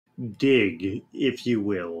dig, if you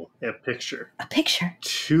will, a picture. A picture?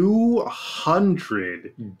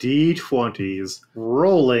 200 D20s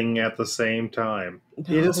rolling at the same time.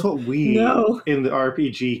 No. It is what we in the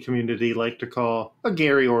RPG community like to call a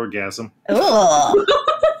Gary orgasm.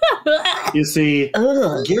 You see,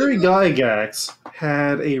 Gary Gygax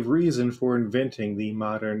had a reason for inventing the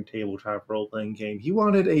modern tabletop role-playing game. He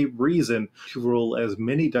wanted a reason to roll as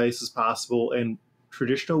many dice as possible, and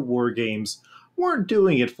traditional war games weren't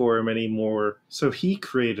doing it for him anymore. So he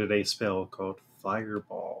created a spell called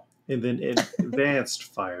Fireball, and then Advanced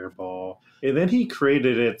Fireball. And then he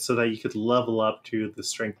created it so that you could level up to the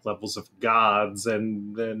strength levels of gods,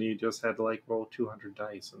 and then he just had to like roll 200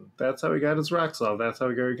 dice, and that's how he got his rocks off. That's how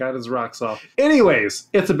Gary got his rocks off. Anyways,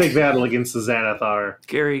 it's a big battle against the Xanathar.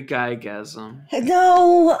 Gary Gygasm.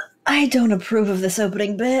 No, I don't approve of this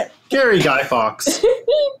opening bit. Gary Guy Fawkes.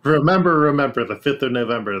 Remember, the 5th of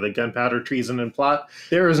November, the gunpowder treason and plot.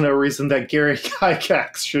 There is no reason that Gary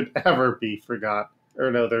Gygax should ever be forgot. Or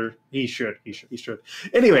no, he should.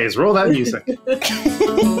 Anyways, roll that music.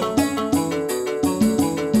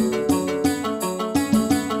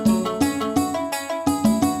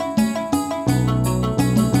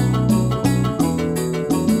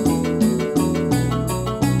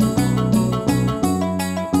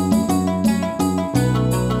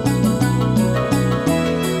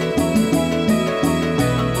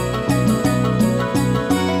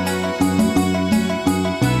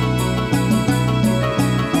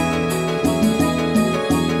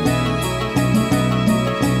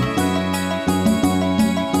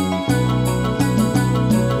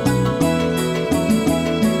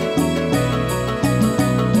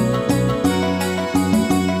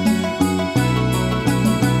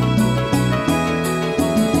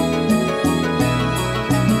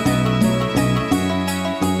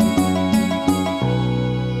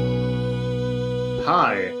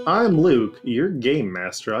 I'm Luke, your game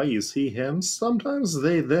master. I use he, him, sometimes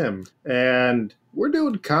they, them. And we're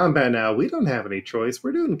doing combat now. We don't have any choice.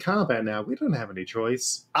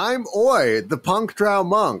 I'm Oi, the punk drow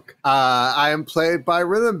monk. I am played by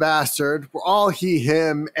Rhythm Bastard. We're all he,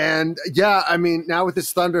 him. And yeah, I mean, now with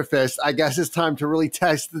this Thunder Fist, I guess it's time to really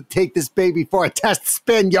take this baby for a test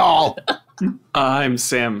spin, y'all. I'm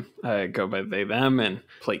Sam. I go by they, them, and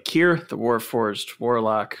play Kier, the Warforged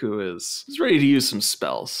Warlock, who is ready to use some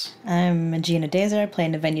spells. I'm Gina Dazer,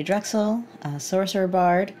 playing Navenia Drexel, a Sorcerer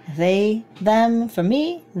Bard. They, them for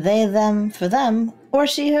me, they, them for them, or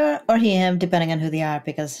she, her, or he, him, depending on who they are,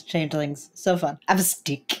 because changelings, so fun. I have a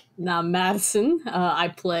stick. Now, I'm Madison.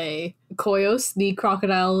 I play Koyos, the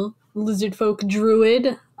crocodile lizard folk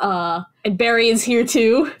druid. And Barry is here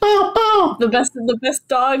too. The best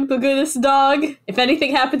dog, the goodest dog. If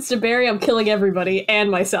anything happens to Barry, I'm killing everybody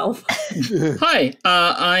and myself. Hi,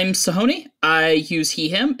 I'm Sahoni. I use he,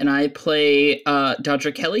 him, and I play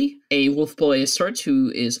Dodger Kelly, a wolf boy of sorts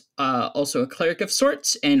who is also a cleric of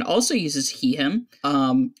sorts and also uses he, him.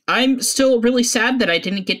 I'm still really sad that I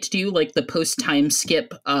didn't get to do like the post-time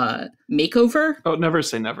skip makeover. Oh, never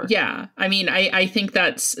say never. Yeah, I mean, I think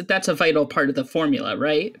that's a vital part of the formula,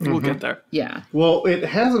 right? We'll get there. Yeah. Well, it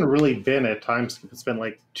hasn't really been a time skip. It's been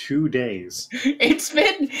like 2 days. It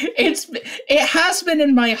has been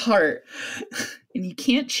in my heart. And you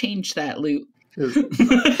can't change that, Luke.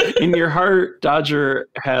 In your heart, Dodger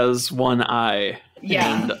has one eye.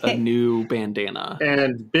 Yeah. And a new bandana.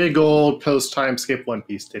 And big old post-time skip One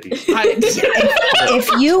Piece titties.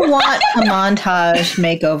 If you want a montage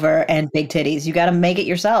makeover and big titties, you gotta make it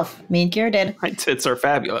yourself. Me and Kira did. My tits are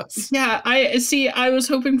fabulous. Yeah, I was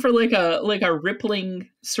hoping for like a rippling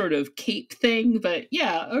sort of cape thing, but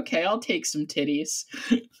yeah, okay, I'll take some titties.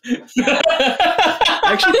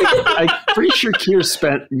 Actually, I'm pretty sure Kier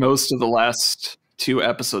spent most of the last 2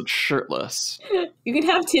 episodes shirtless. You can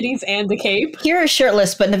have titties and a cape. Kira is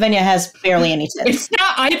shirtless, but Navenia has barely any tits. It's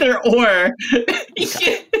not either or.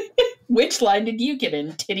 Which line did you get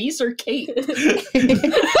in? Titties or cape?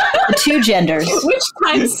 2 genders. Which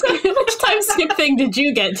time skip thing did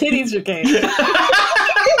you get? Titties or cape?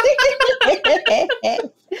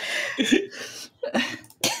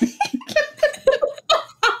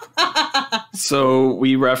 So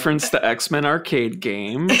we referenced the X-Men arcade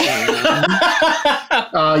game. Yes.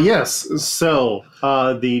 So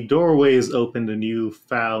the doorways opened and you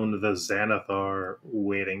found the Xanathar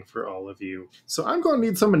waiting for all of you. So I'm going to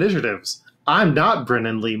need some initiatives. I'm not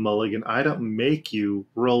Brennan Lee Mulligan. I don't make you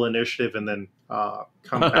roll initiative and then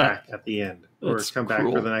come back at the end. Or come back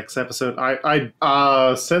for the next episode.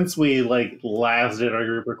 I since we last did our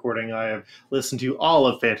group recording, I have listened to all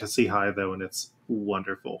of Fantasy High though, and it's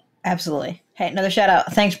wonderful. Absolutely. Hey, another shout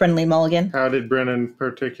out. Thanks, Brendan Mulligan. How did Brennan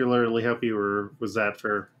particularly help you, or was that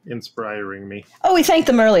for inspiring me? Oh, we thanked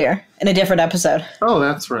them earlier in a different episode. Oh,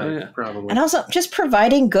 that's right. Oh, yeah. Probably. And also, just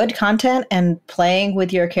providing good content and playing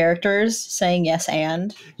with your characters, saying yes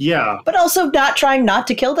and. Yeah. But also not trying not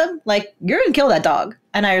to kill them. Like, you're going to kill that dog.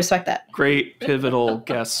 And I respect that. Great pivotal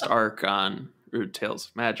guest arc on Rude Tales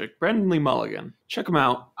of Magic. Brendan Lee Mulligan. Check him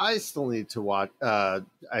out. I still need to watch.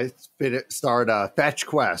 Start Fetch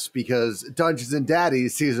Quest because Dungeons and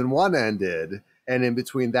Daddies season 1 ended, and in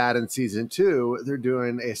between that and season 2, they're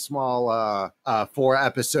doing a small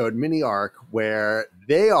 4-episode mini arc where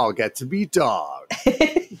they all get to be dogs.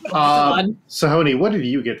 Sahoni, what did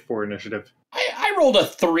you get for initiative? I rolled a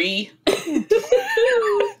 3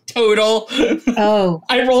 total. Oh.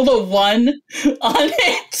 I rolled a 1 on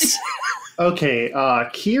it. Okay,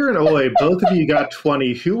 Kier and Oi, both of you got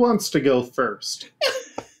 20. Who wants to go first?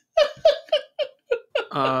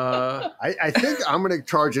 I think I'm going to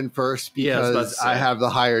charge in first Yeah, I was about because to say. I have the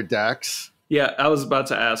higher dex. Yeah, I was about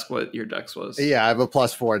to ask what your dex was. Yeah, I have a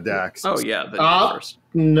 +4 dex. Oh, yeah, then you first.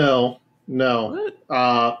 No. What?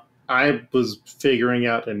 I was figuring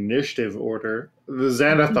out initiative order. The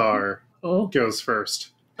Xanathar Oh. goes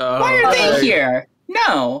first. Why are they here?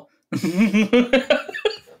 No.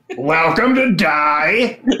 Welcome to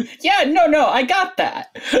die! Yeah, no, I got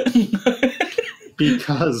that.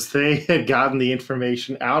 Because they had gotten the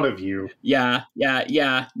information out of you. Yeah. No,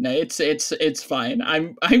 it's fine.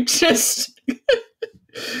 I'm just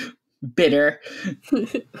bitter.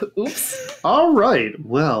 Oops. All right,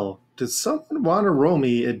 well, does someone want to roll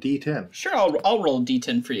me a d10? Sure, I'll roll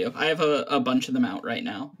D10 for you. I have a bunch of them out right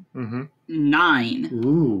now. Mm-hmm. 9.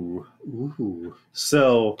 Ooh.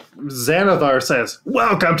 So, Xanathar says,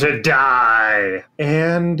 welcome to die!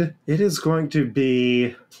 And it is going to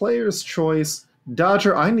be player's choice.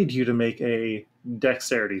 Dodger, I need you to make a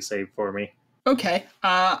dexterity save for me. Okay,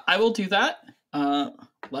 I will do that.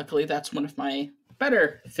 Luckily, that's one of my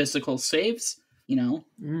better physical saves. You know,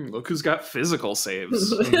 Look who's got physical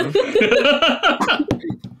saves.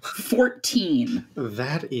 14.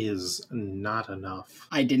 That is not enough.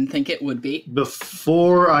 I didn't think it would be.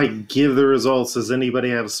 Before I give the results, does anybody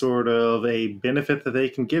have sort of a benefit that they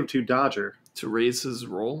can give to Dodger? To raise his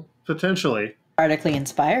roll? Potentially. Bardically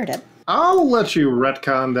inspired it. I'll let you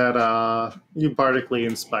retcon that you bardically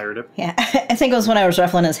inspired it. Yeah, I think it was when I was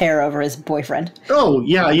ruffling his hair over his boyfriend. Oh,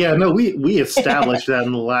 yeah, no, we established that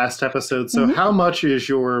in the last episode. So how much is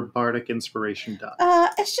your bardic inspiration die?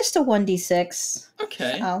 It's just a 1d6.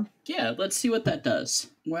 Okay. Oh. Yeah, let's see what that does.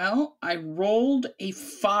 Well, I rolled a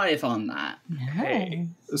 5 on that. Hey.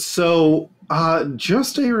 So,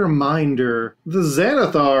 just a reminder, the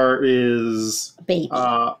Xanathar is Baby.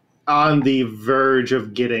 on the verge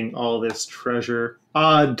of getting all this treasure.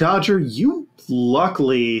 Dodger, you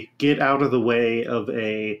luckily get out of the way of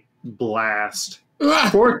a blast.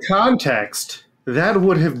 For context, that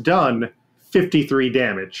would have done 53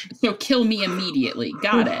 damage So kill me immediately.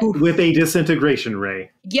 Got it. with a disintegration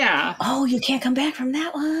ray. Yeah. Oh, you can't come back from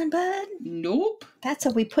that one, bud. Nope. That's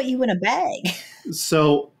how we put you in a bag.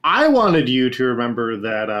 So I wanted you to remember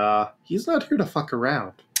that he's not here to fuck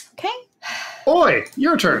around. Okay. Oi,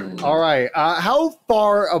 your turn. All right. How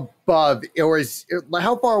far above,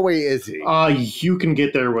 how far away is he? You can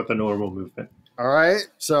get there with a normal movement. All right.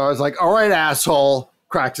 So I was like, all right, asshole.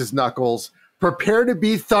 Cracks his knuckles. Prepare to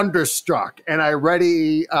be thunderstruck. And I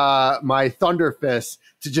ready my thunder fist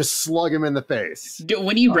to just slug him in the face.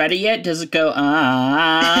 When you ready it, does it go,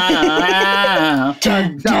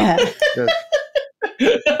 Dun, dun.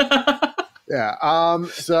 Yeah.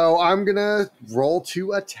 So I'm going to roll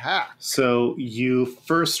to attack. So you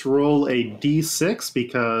first roll a d6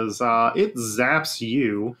 because it zaps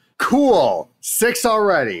you. Cool. 6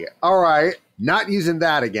 already. All right. Not using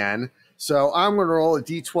that again. So I'm going to roll a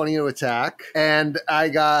d20 to attack. And I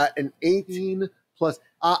got an 18 plus.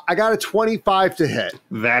 I got a 25 to hit.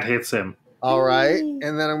 That hits him. All right. And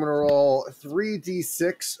then I'm going to roll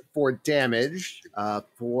 3d6 for damage.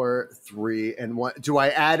 4, 3, and 1. Do I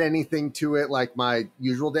add anything to it like my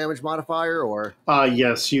usual damage modifier or?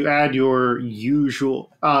 Yes, you add your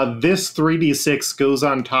usual. This 3d6 goes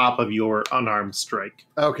on top of your unarmed strike.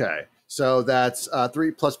 Okay. So that's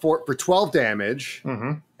 3 plus 4 for 12 damage.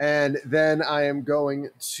 Mm-hmm. And then I am going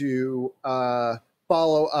to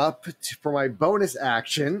follow up for my bonus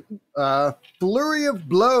action, Flurry of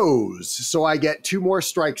Blows. So I get 2 more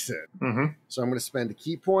strikes in. Mm-hmm. So I'm going to spend a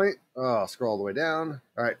key point. Oh, scroll all the way down.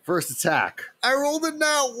 All right, first attack. I rolled a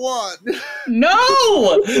nat 1. No!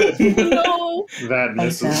 No. That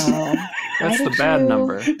misses. That's the bad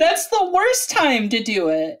number. That's the worst time to do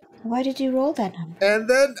it. Why did you roll that number? And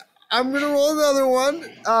then I'm gonna roll another one.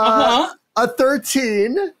 A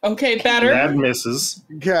 13. Okay, better. That misses.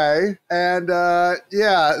 Okay, and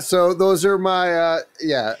so those are my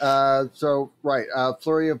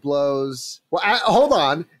flurry of blows. Well, hold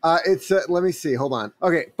on. Let me see. Hold on.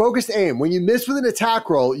 Okay, focused aim. When you miss with an attack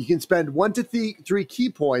roll, you can spend 1 to 3 key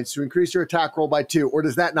points to increase your attack roll by 2. Or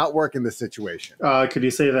does that not work in this situation? Could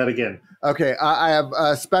you say that again? Okay, I have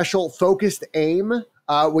a special focused aim.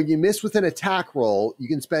 When you miss with an attack roll, you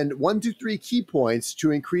can spend 1 to 3 key points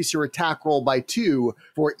to increase your attack roll by 2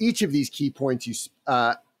 for each of these key points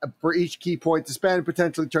for each key point to spend,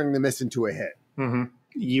 potentially turning the miss into a hit. Mm-hmm.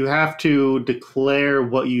 You have to declare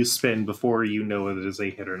what you spend before you know if it is a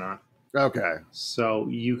hit or not. Okay. So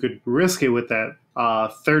you could risk it with that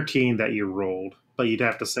 13 that you rolled, but you'd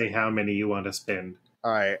have to say how many you want to spend.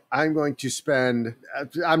 All right. I'm going to spend...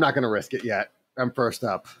 I'm not going to risk it yet. I'm first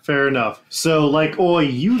up. Fair enough. So,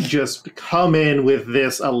 you just come in with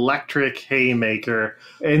this electric haymaker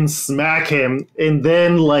and smack him, and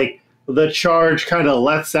then, the charge kind of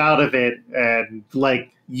lets out of it, and,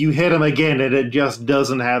 you hit him again, and it just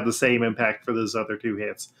doesn't have the same impact for those other 2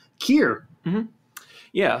 hits. Kier. Mm-hmm.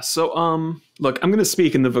 Yeah, so, look, I'm going to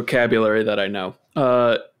speak in the vocabulary that I know.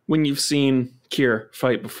 When you've seen Kier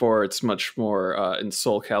fight before, it's much more in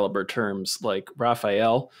Soul Calibur terms, like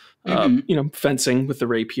Raphael. Fencing with the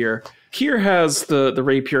rapier. Kier has the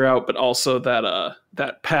rapier out, but also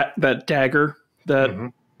that dagger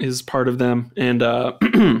that is part of them, and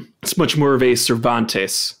it's much more of a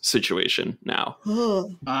Cervantes situation now.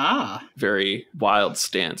 Very wild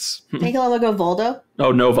stance. Take a look at Voldo.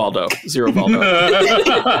 Oh, no Valdo. 0 Valdo.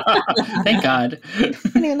 Thank God. I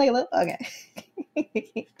didn't even look at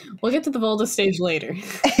okay. We'll get to the Voldo stage later.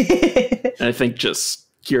 And I think just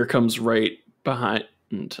Kier comes right behind.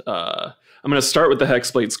 And I'm going to start with the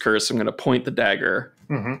Hexblade's Curse. I'm going to point the dagger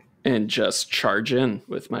and just charge in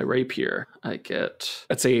with my rapier.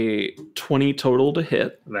 That's a 20 total to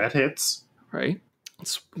hit. That hits. Right?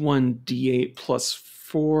 It's 1d8 plus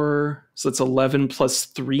 4. So it's 11 plus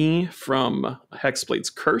 3 from Hexblade's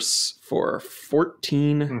Curse for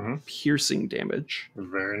 14 piercing damage.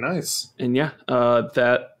 Very nice. And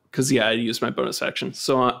I used my bonus action.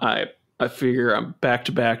 So I figure I'm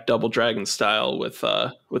back-to-back double dragon style with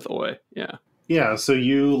Oi. Yeah. Yeah, so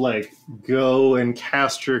you go and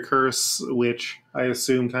cast your curse, which I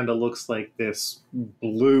assume kind of looks like this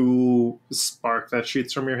blue spark that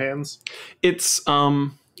shoots from your hands. It's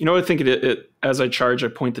I think it as I charge, I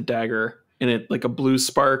point the dagger, and it a blue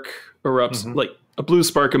spark erupts, a blue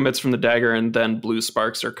spark emits from the dagger, and then blue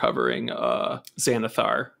sparks are covering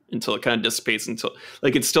Xanathar until it kind of dissipates, until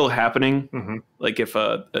it's still happening. If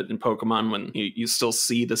in Pokemon, when you still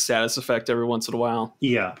see the status effect every once in a while.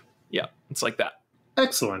 Yeah, it's like that.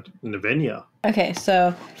 Excellent. Navinia. Okay,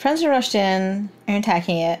 so friends are rushed in and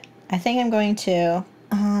attacking it. I think I'm going to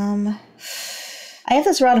I have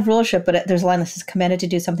this Rod of Rulership, but there's a line that says commanded to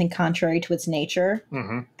do something contrary to its nature.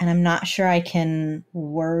 And I'm not sure I can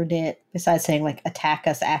word it besides saying attack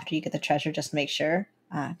us after you get the treasure, just to make sure,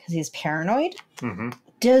 because he's paranoid.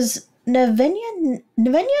 Does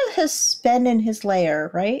Navinia has been in his lair,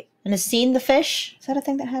 right? And has seen the fish? Is that a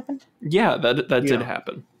thing that happened? Yeah, that did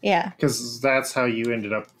happen. Yeah. Because that's how you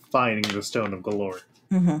ended up finding the Stone of Galore.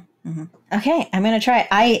 Okay, I'm going to try.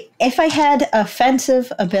 If I had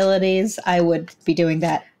offensive abilities, I would be doing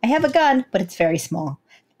that. I have a gun, but it's very small,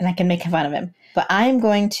 and I can make fun of him. But I'm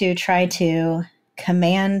going to try to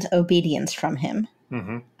command obedience from him.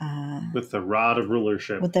 With the Rod of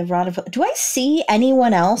Rulership. Do I see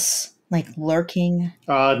anyone else lurking?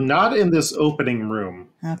 Not in this opening room.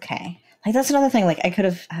 Okay. That's another thing.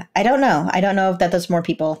 I don't know. I don't know if that does more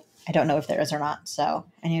people. I don't know if there is or not. So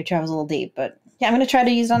I knew it travels a little deep, but yeah, I'm going to try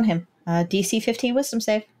to use it on him. DC 15 wisdom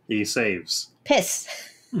save. He saves. Piss.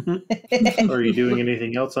 Are you doing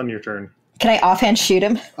anything else on your turn? Can I offhand shoot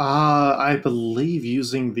him? I believe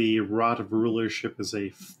using the Rod of Rulership is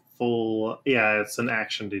a full... Yeah, it's an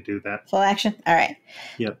action to do that. Full action? All right.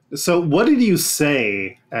 Yep. So what did you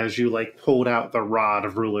say as you pulled out the Rod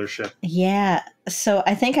of Rulership? Yeah. So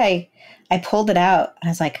I think I pulled it out and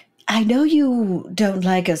I was like, I know you don't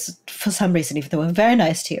like us for some reason, even though we're very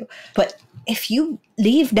nice to you, but if you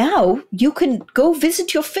leave now, you can go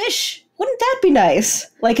visit your fish. Wouldn't that be nice?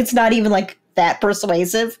 It's not even that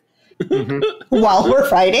persuasive while we're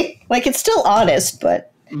fighting. It's still honest,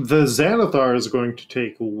 but... The Xanathar is going to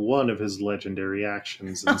take one of his legendary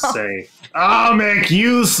actions and say, I'll make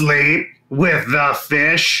you sleep with the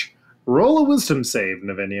fish. Roll a wisdom save,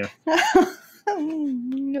 Navinia.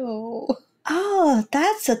 No. Oh,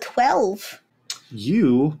 that's a 12.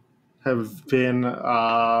 You have been,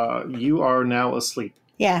 you are now asleep.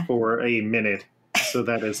 Yeah. For a minute. So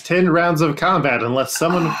that is 10 rounds of combat unless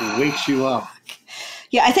someone wakes you up.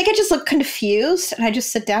 Yeah, I think I just look confused, and I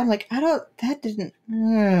just sit down like, that didn't...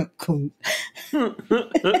 cool.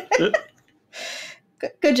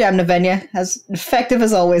 Good job, Navenya. As effective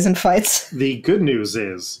as always in fights. The good news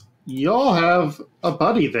is, y'all have a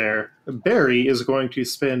buddy there. Barry is going to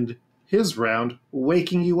spend his round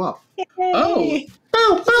waking you up. Yay.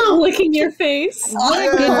 Licking your face.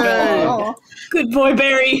 What a good dog. Good boy,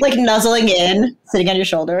 Barry. Like nuzzling in, sitting on your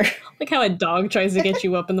shoulder. Like how a dog tries to get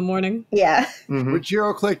you up in the morning. Yeah. Mm-hmm. Which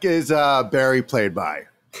hero click is Barry played by?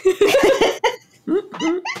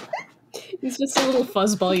 He's just a little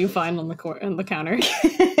fuzzball you find on the counter.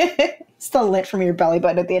 Still lit from your belly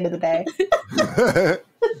button at the end of the day.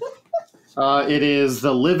 It is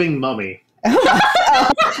the living mummy.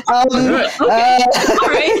 All right.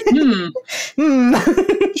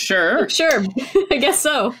 Sure. Sure. I guess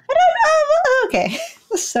so. Okay.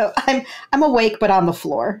 So I'm awake, but on the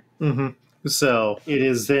floor. Mm-hmm. So it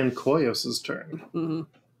is then Koyos' turn. Mm-hmm.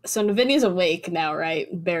 So Navinya's awake now, right?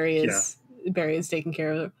 Barry is taking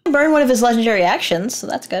care of her. Burn one of his legendary actions, so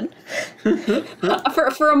that's good.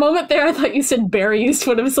 For a moment there, I thought you said Barry used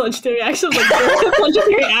one of his legendary actions. Like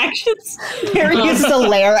legendary actions. Barry uses a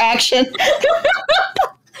lair action.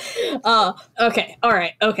 Okay, all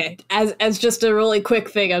right, okay. As just a really quick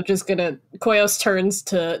thing, I'm just gonna Koyos turns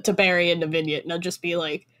to Barry and Navinya, and I'll just be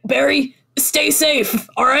like, Barry, stay safe.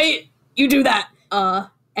 All right, you do that.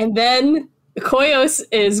 And then Koyos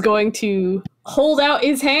is going to hold out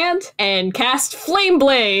his hand and cast Flame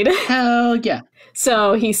Blade. Hell yeah.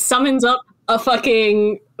 So he summons up a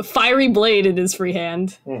fucking fiery blade in his free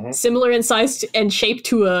hand, similar in size and shape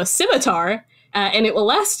to a scimitar, and it will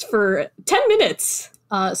last for 10 minutes.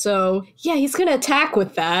 So yeah, he's gonna attack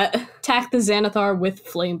with that. Attack the Xanathar with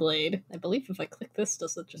Flame Blade. I believe if I click this,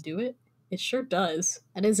 does it just do it? It sure does.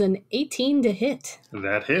 That is an 18 to hit.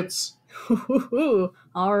 That hits.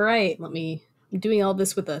 All right, I'm doing all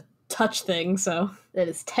this with a touch thing, so that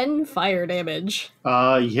is 10 fire damage.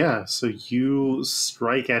 Yeah, so you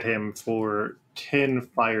strike at him for 10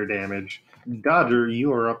 fire damage. Dodger,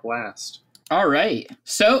 you are up last. All right.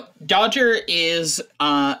 So Dodger is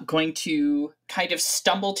going to kind of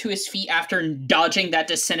stumble to his feet after dodging that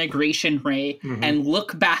disintegration ray and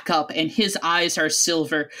look back up, and his eyes are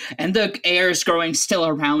silver and the air is growing still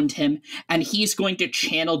around him, and he's going to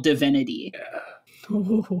channel divinity.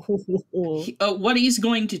 What he's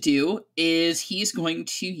going to do is he's going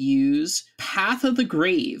to use Path of the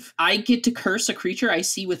Grave. I get to curse a creature I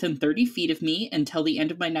see within 30 feet of me until the end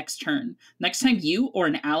of my next turn. Next time you or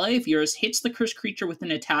an ally of yours hits the cursed creature with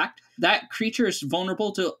an attack, that creature is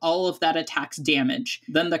vulnerable to all of that attack's damage.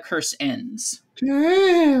 Then the curse ends.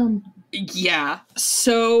 Damn! Yeah,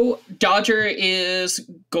 so Dodger is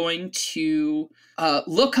going to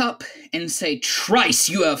look up and say, Trice,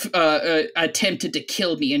 you have attempted to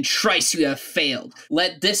kill me, and Trice, you have failed.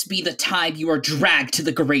 Let this be the time you are dragged to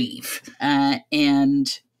the grave.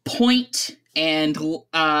 And point, and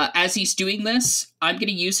as he's doing this, I'm going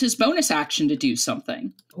to use his bonus action to do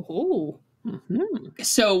something. Ooh.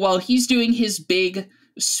 So while he's doing his big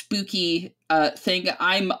spooky thing,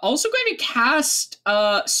 I'm also going to cast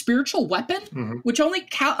Spiritual Weapon, which only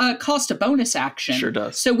cost a bonus action. Sure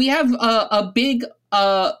does. So we have a big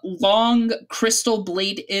long crystal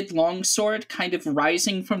bladed longsword kind of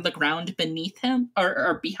rising from the ground beneath him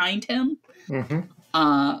or behind him.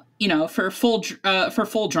 For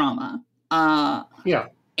full drama. Yeah.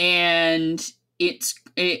 And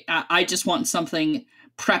I just want something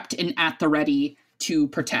prepped and at the ready to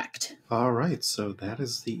protect. All right, so that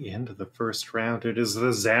is the end of the first round. It is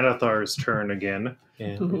the Xanathar's turn again,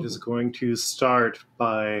 and it is going to start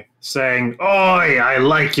by saying, Oi, I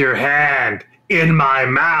like your hand in my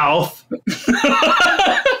mouth.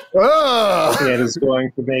 It is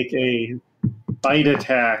going to make a bite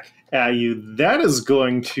attack at you. That is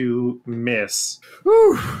going to miss.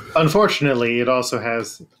 Unfortunately, it also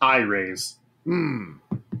has eye rays. And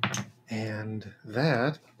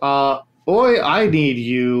that... Oi, I need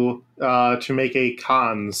you to make a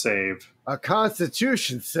con save. A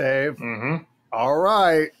constitution save? All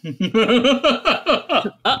right.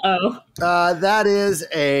 Uh-oh. That is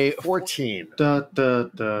a 14. Da, da,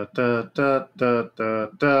 da, da, da, da, da,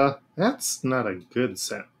 da. That's not a good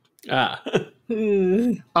sound.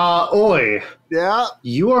 Oi. Yeah?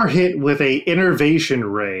 You are hit with a innervation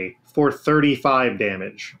ray for 35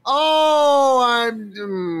 damage. Oh,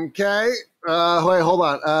 I'm... okay. Wait, hold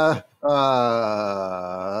on.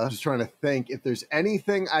 Just trying to think if there's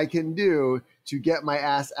anything I can do to get my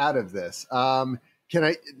ass out of this. Can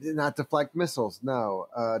I not deflect missiles? No.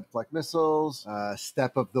 Deflect missiles.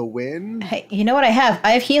 Step of the wind. Hey, you know what I have?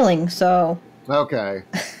 I have healing, so Okay.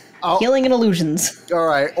 Oh, Healing and illusions. all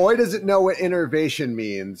right. Oi doesn't know what innervation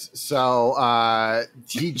means, so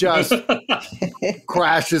he just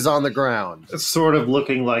crashes on the ground. It's sort of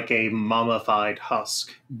looking like a mummified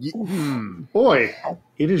husk. Boy,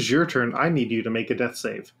 it is your turn. I need you to make a death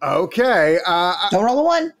save. Okay. Don't roll a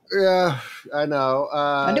 1. Yeah, I know.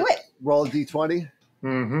 Don't do it. Roll a d20.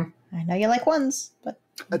 Mm-hmm. I know you like 1s, but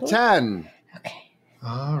A 10. okay.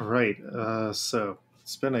 All right. So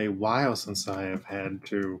it's been a while since I have had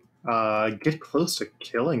to get close to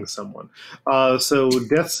killing someone. So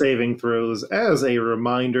death saving throws, as a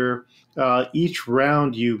reminder, each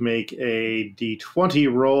round you make a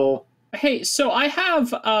d20 roll. Hey, so I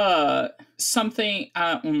have something.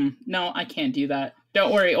 No, I can't do that.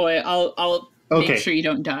 Don't worry, Oi. I'll Okay. make sure you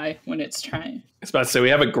don't die when it's trying. I was about to say, we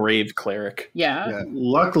have a grave cleric. Yeah.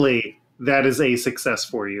 Luckily, that is a success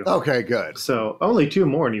for you. Okay, good. So only 2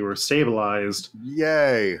 more and you were stabilized.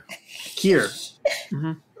 Yay. Here.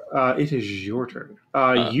 Mhm. It is your turn.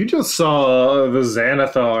 You just saw the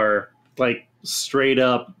Xanathar, like, straight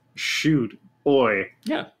up shoot Oi.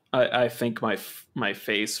 Yeah, I think my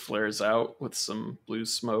face flares out with some blue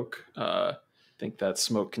smoke. I think that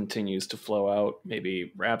smoke continues to flow out,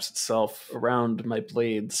 maybe wraps itself around my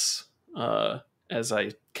blades as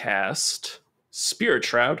I cast Spirit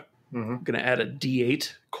Shroud. Mm-hmm. I'm going to add a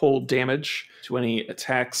d8 cold damage to any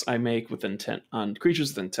attacks I make with intent on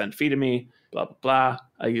creatures within 10 feet of me. Blah, blah, blah.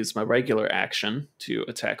 I use my regular action to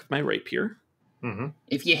attack with my rapier. Mm-hmm.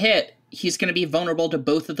 If you hit, he's going to be vulnerable to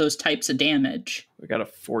both of those types of damage. I got a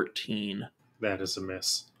 14. That is a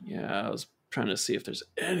miss. Yeah, I was trying to see if there's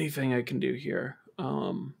anything I can do here.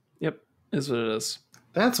 Yep, is what it is.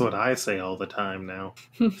 That's what I say all the time now.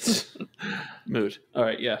 Mood. All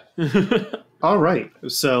right, yeah. All right.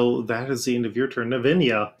 So that is the end of your turn.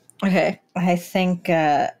 Navinia. Okay. I think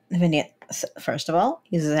Lavinia, first of all,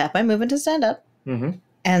 uses half my movement to stand up. Mm-hmm.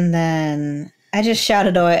 And then I just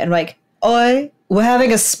shouted Oi and like, Oi, we're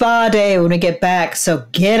having a spa day when we get back, so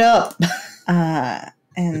get up.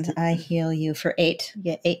 And I heal you for 8. You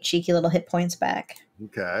get 8 cheeky little hit points back.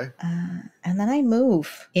 Okay. And then I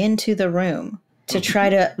move into the room to try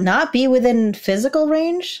to not be within physical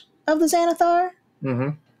range of the Xanathar, Mm-hmm.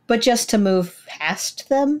 but just to move past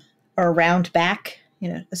them or around back,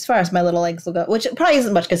 as far as my little legs will go, which probably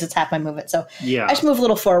isn't much because it's half my movement. So Yeah. I just move a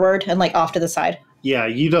little forward and like off to the side. Yeah,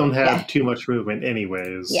 you don't have Yeah. too much movement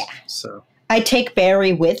anyways. Yeah. So I take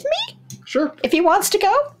Barry with me sure. if he wants to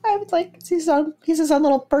go. I would like, he's his own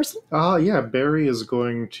little person. Yeah, Barry is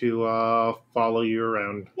going to follow you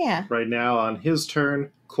around. Yeah. Right now on his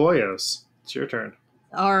turn. Koyos, it's your turn.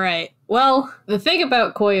 All right. Well, the thing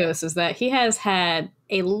about Koyos is that he has had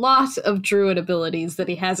a lot of druid abilities that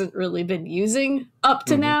he hasn't really been using up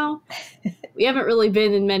to now. We haven't really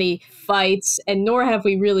been in many fights, and nor have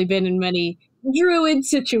we really been in many druid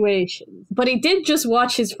situations. But he did just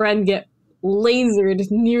watch his friend get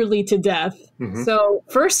lasered nearly to death. Mhm. So,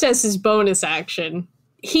 first as his bonus action,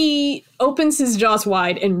 he opens his jaws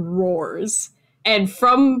wide and roars. And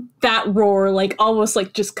from that roar, like almost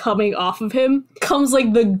like just coming off of him, comes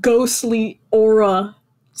like the ghostly aura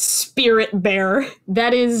spirit bear.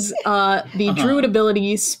 That is the druid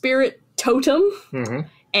ability Spirit Totem. Mm-hmm.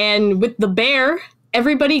 And with the bear,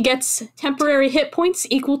 everybody gets temporary hit points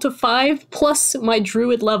equal to 5 plus my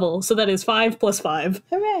druid level. So that is 5 plus 5.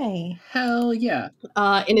 Hooray. Hell yeah.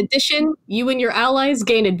 In addition, you and your allies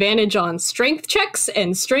gain advantage on strength checks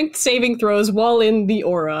and strength saving throws while in the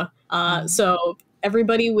aura. So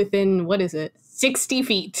everybody within, 60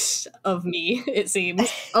 feet of me, it seems.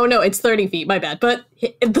 Oh no, it's 30 feet, my bad. But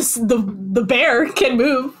the bear can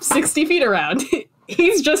move 60 feet around.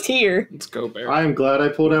 He's just here. Let's go, Bear. I'm glad I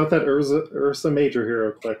pulled out that Ursa Major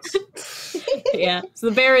hero clicks. Yeah, so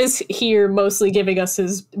the bear is here mostly giving us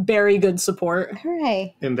his very good support.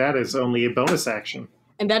 Hooray. And that is only a bonus action.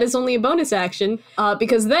 And that is only a bonus action,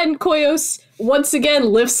 because then Koyos once again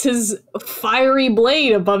lifts his fiery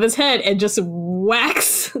blade above his head and just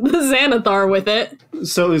whacks the Xanathar with it.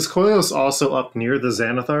 So is Koyos also up near the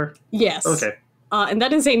Xanathar? Yes. Okay. And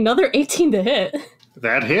that is another 18 to hit.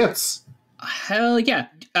 That hits. Hell yeah.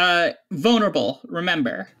 Vulnerable,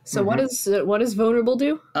 remember. So what does vulnerable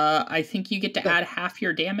do? I think you get to add half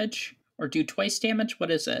your damage or do twice damage.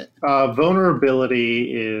 What is it?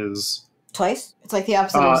 Vulnerability is... Twice? It's like the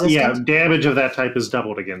opposite of resistant. Yeah, damage of that type is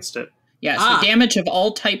doubled against it. Yeah, so damage of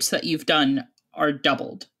all types that you've done are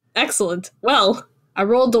doubled. Excellent. Well, I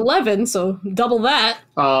rolled 11, so double that.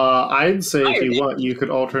 I'd say if you Higher want, you could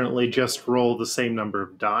alternately just roll the same number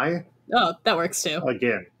of die Oh, that works too.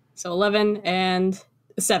 again. So 11 and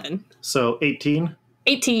 7. So 18.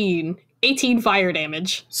 18. 18 fire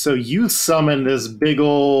damage. So you summon this big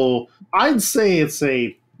ol' I'd say it's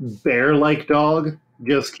a bear-like dog,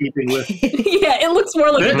 just keeping with... Yeah, it looks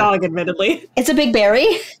more like a dog, admittedly. It's a big berry.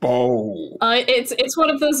 Oh. It's one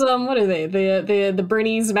of those, what are they? The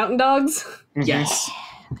Bernese mountain dogs? Yes.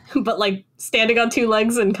 But, like, standing on two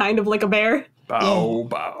legs and kind of like a bear. Bow,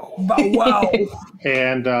 bow, bow, wow.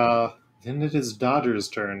 And then it is Dodger's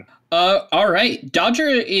turn. All right. Dodger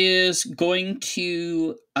is going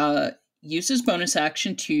to use his bonus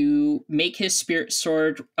action to make his spirit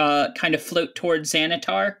sword kind of float towards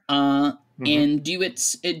Xanathar and do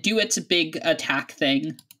its big attack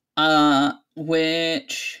thing,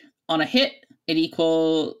 which on a hit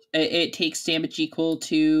it takes damage equal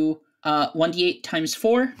to 1d8 times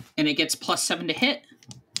 4, and it gets +7 to hit.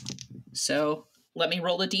 So let me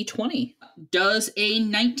roll a d20. Does a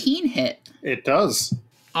 19 hit? It does.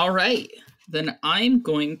 All right. Then I'm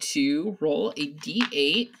going to roll a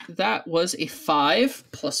d8. That was a 5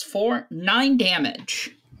 + 4, 9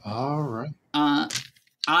 damage. All right.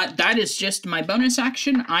 That is just my bonus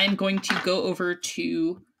action. I'm going to go over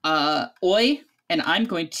to Oi, and I'm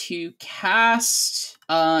going to cast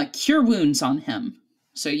Cure Wounds on him.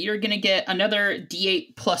 So you're going to get another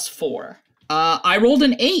d8 + 4. I rolled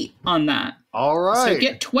an 8 on that. All right. So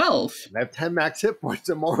get 12. I have 10 max hit points.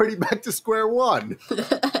 I'm already back to square one.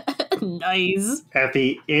 Nice. At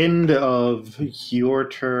the end of your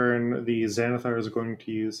turn, the Xanathar is going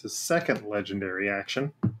to use his second legendary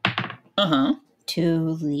action. Uh-huh. To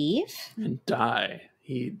leave. And die.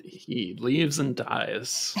 He leaves and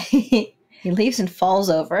dies. He leaves and falls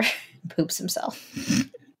over and poops himself.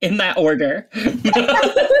 In that order.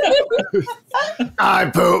 I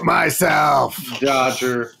poop myself.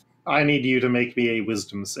 Dodger, I need you to make me a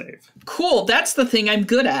wisdom save. Cool, that's the thing I'm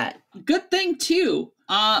good at. Good thing, too.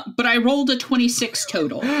 But I rolled a 26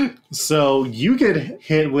 total. So you get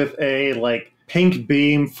hit with a, pink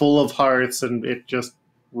beam full of hearts, and it just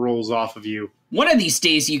rolls off of you. One of these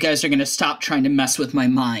days, you guys are going to stop trying to mess with my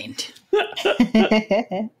mind.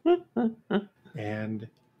 And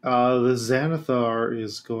the Xanathar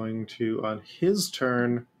is going to, on his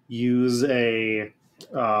turn, use a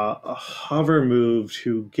hover move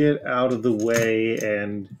to get out of the way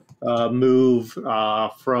and move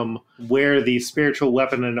from where the spiritual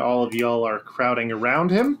weapon and all of y'all are crowding around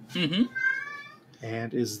him. Mm-hmm.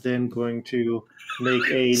 And is then going to make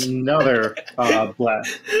another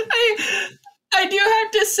blast. I do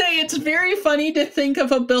have to say, it's very funny to think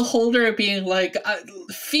of a beholder being like,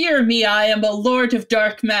 fear me, I am a lord of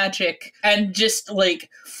dark magic. And just,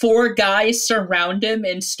 4 guys surround him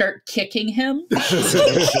and start kicking him.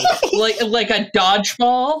 like a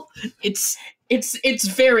dodgeball. It's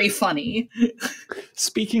very funny.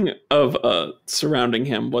 Speaking of surrounding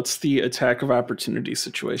him, what's the attack of opportunity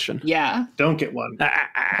situation? Yeah. Don't get one.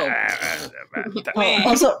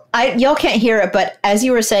 Also, y'all can't hear it, but as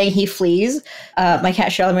you were saying he flees, my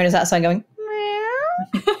cat Charlemagne is outside going, meow.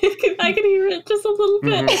 I can hear it just a little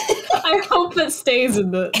bit. I hope that stays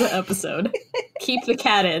in the episode. Keep the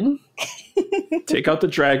cat in. Take out the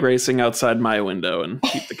drag racing outside my window and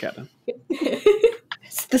keep the cat in.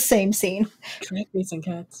 It's the same scene. Drag racing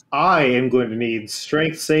cats. I am going to need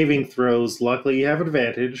strength saving throws. Luckily, you have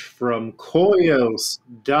advantage from Koyos,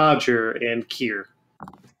 Dodger, and Kier.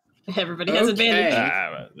 Everybody has advantage.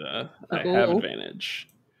 I have advantage.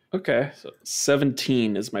 Okay, so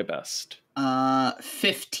 17 is my best.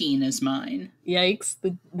 15 is mine. Yikes.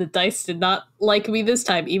 The dice did not like me this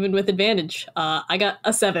time, even with advantage. I got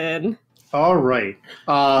a 7. All right.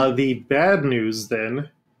 The bad news, then,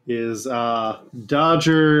 is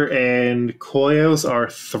Dodger and Koyos are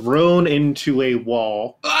thrown into a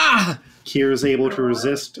wall. Ah! Kier is able to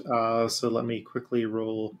resist, so let me quickly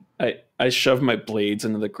roll. I shove my blades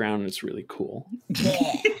into the ground and it's really cool.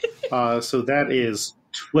 So that is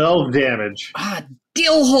 12 damage. Ah,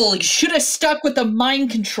 dill hole! You should have stuck with the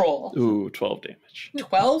mind control. Ooh, 12 damage.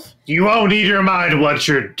 12? You won't need your mind once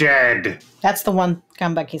you're dead. That's the one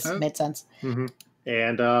comeback he's made sense. Mm-hmm.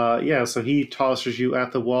 And so he tosses you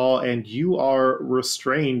at the wall, and you are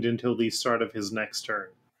restrained until the start of his next turn.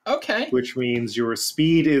 Okay. Which means your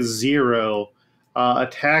speed is 0.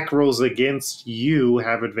 Attack rolls against you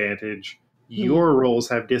have advantage. Your rolls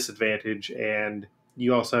have disadvantage, and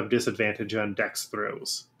you also have disadvantage on dex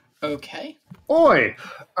throws. Okay. Oi!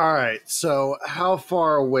 All right, so how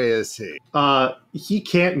far away is he? He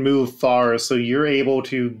can't move far, so you're able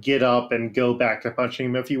to get up and go back to punching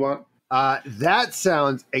him if you want. That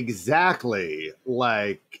sounds exactly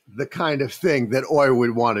like the kind of thing that Oi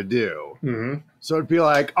would want to do. Mm-hmm. So it'd be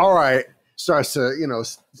like, all right, starts to,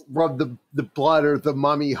 rub the blood or the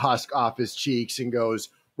mummy husk off his cheeks and goes,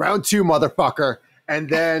 round 2, motherfucker. And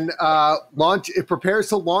then it prepares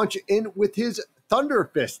to launch in with his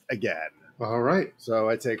Thunder Fist again. All right. So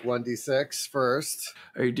I take 1d6 first.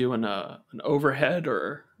 Are you doing an overhead,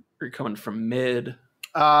 or are you coming from mid?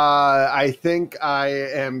 I think I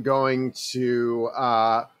am going to.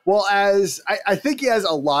 As I think he has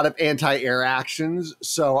a lot of anti-air actions,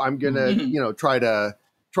 so I'm gonna, try to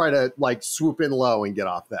like swoop in low and get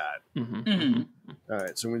off that. Mm-hmm. Mm-hmm. All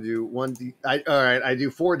right, so I'm gonna do 1d. All right, I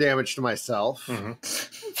do 4 damage to myself.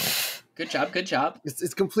 Good job. Good job.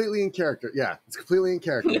 It's completely in character. Yeah, it's completely in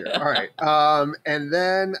character here. All right, and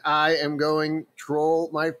then I am going to roll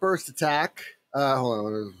my first attack.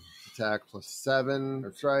 Hold on. Attack plus 7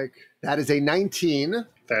 or strike. That is a 19.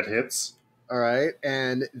 That hits. All right,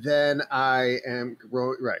 and then I am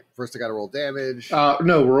right. First, I got to roll damage.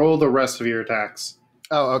 No, roll the rest of your attacks.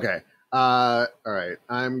 Oh, okay. All right,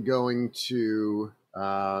 I'm going to.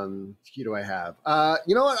 Key do I have?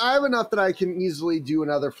 You know what? I have enough that I can easily do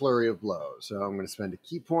another flurry of blows. So I'm going to spend a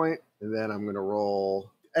key point, and then I'm going to roll.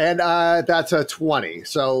 And that's a 20.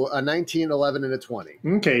 So a 19, 11, and a 20.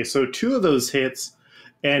 Okay, so 2 of those hits.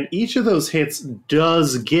 And each of those hits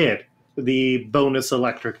does get the bonus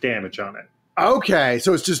electric damage on it. Okay,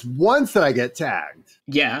 so it's just once that I get tagged.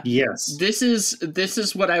 Yeah. Yes. This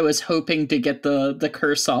is what I was hoping to get the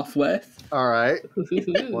curse off with. All right.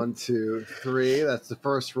 1, 2, 3. That's the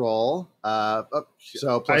first roll.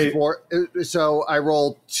 So plus 4. So I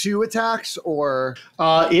roll 2 attacks, or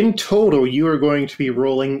in total, you are going to be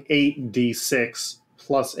rolling 8d6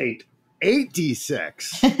 plus 8.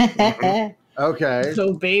 8d6. Okay.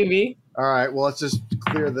 So baby. All right. Well, let's just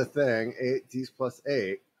clear the thing. 8d plus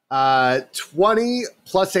 8. 20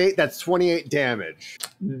 plus 8. That's 28 damage.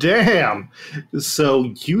 Damn.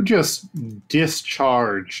 So you just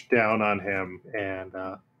discharge down on him, and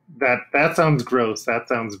that sounds gross. That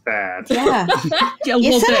sounds bad. Yeah.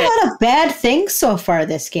 You said a lot of bad things so far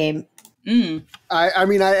this game. I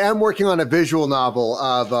mean, I am working on a visual novel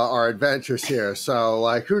of our adventures here, so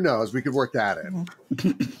like, who knows? We could work that in.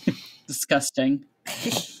 Disgusting.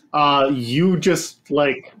 You just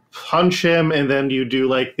like punch him, and then you do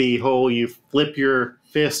like the whole, you flip your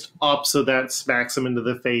fist up so that smacks him into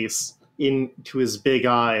the face, into his big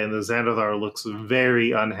eye, and the Xanathar looks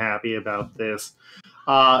very unhappy about this.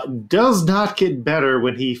 Does not get better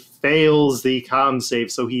when he fails the con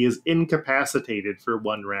save, so he is incapacitated for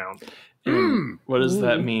 1 round. What does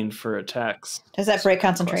that mean for attacks? Does that break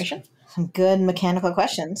concentration? Some good mechanical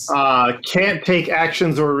questions. Can't take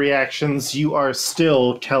actions or reactions. You are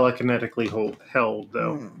still telekinetically held,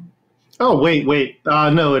 though. Oh, wait.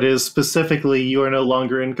 No, it is specifically you are no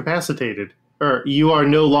longer incapacitated. Or you are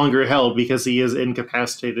no longer held because he is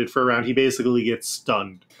incapacitated for a round. He basically gets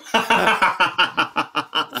stunned.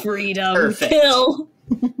 Freedom. Perfect. Kill.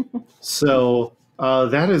 So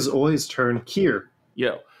that is Oi's turn. Kier.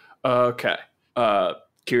 Yo. Okay.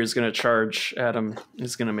 Kira's going to charge at him.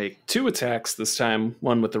 He's going to make 2 attacks this time.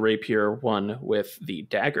 1 with the rapier, 1 with the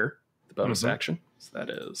dagger, the bonus action. So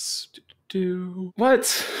that is...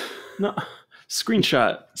 What? No.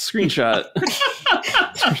 Screenshot. Screenshot.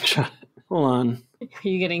 Hold on. Are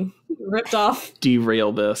you getting ripped off?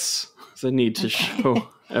 Derail this. I need to show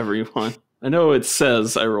everyone. I know it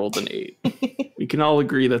says I rolled an 8. We can all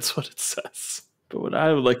agree that's what it says. But what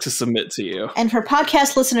I would like to submit to you. And for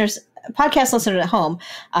podcast listeners at home,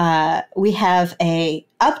 we have a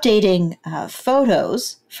updating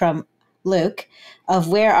photos from Luke of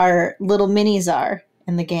where our little minis are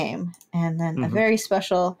in the game. And then a very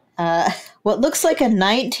special, what looks like a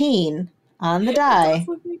 19 on the die.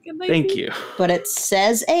 Thank you. But it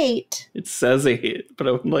says 8. It says 8, but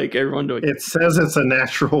I would like everyone to... It says it's a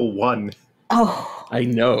natural 1. Oh. I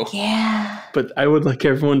know. Yeah. But I would like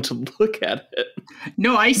everyone to look at it.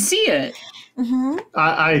 No, I see it. Mm-hmm.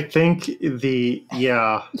 I think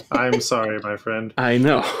I'm sorry, my friend. I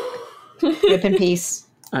know. Rip in peace.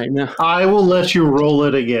 I know. I will let you roll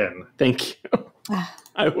it again. Thank you.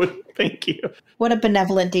 I would. Thank you. What a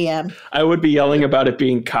benevolent DM. I would be yelling about it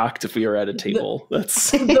being cocked if we were at a table.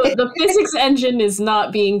 That's The physics engine is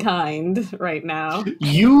not being kind right now.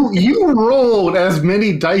 You rolled as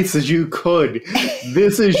many dice as you could.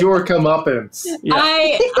 This is your comeuppance. yeah.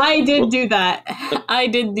 I did do that. I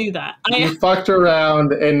did do that. You fucked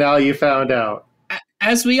around, and now you found out.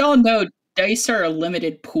 As we all know, dice are a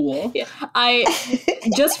limited pool. I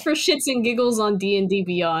just for shits and giggles on D&D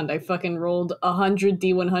Beyond, I fucking rolled 100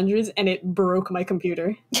 D100s and it broke my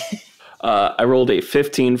computer. I rolled a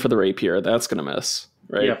 15 for the rapier. That's gonna miss,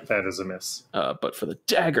 right? Yep, that is a miss. But for the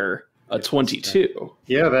dagger, a 22.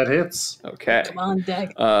 Yeah, that hits. Okay. Come on,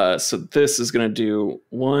 Dag. So this is gonna do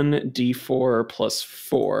 1d4 plus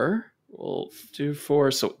 4. We'll do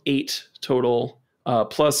 4, so 8 total.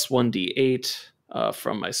 Plus 1d8.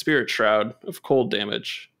 from my Spirit Shroud of cold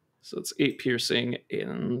damage. So it's 8 piercing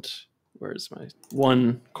and where's my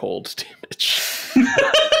 1 cold damage?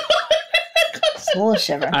 It's a little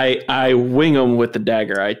shiver. I wing them with the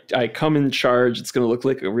dagger. I come in charge. It's going to look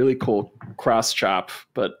like a really cool cross chop,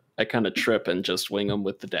 but I kind of trip and just wing them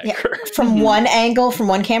with the dagger. Yeah. From one angle, from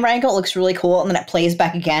one camera angle, it looks really cool, and then it plays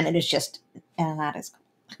back again, and it's just, and that is cool.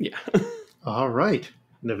 Yeah. All right.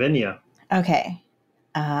 Navinia. Okay.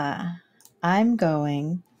 I'm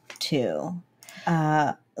going to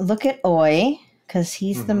look at Oi, because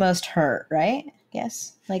he's the most hurt, right?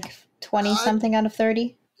 Yes. Like 20-something out of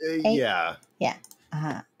 30? Yeah. Yeah.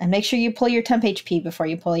 And make sure you pull your temp HP before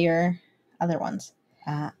you pull your other ones.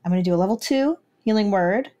 I'm going to do a level 2 healing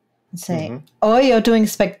word and say, "Oh, you're doing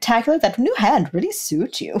spectacular. That new hand really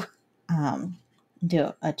suits you."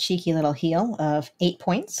 Do a cheeky little heal of 8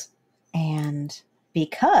 points. And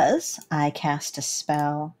because I cast a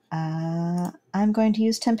spell, I'm going to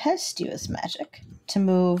use Tempestuous Magic to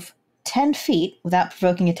move 10 feet without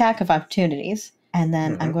provoking attack of opportunities. And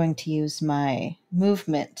then I'm going to use my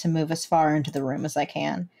movement to move as far into the room as I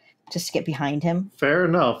can, just to get behind him. Fair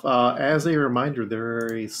enough. As a reminder, there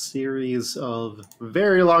are a series of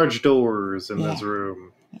very large doors in this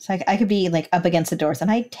room. So I could be like up against the doors,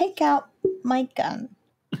 and I take out my gun.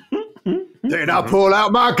 Then I pull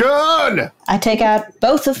out my gun. I take out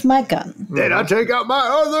both of my guns. Then I take out my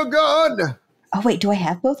other gun. Oh wait, do I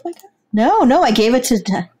have both my guns? No, I gave it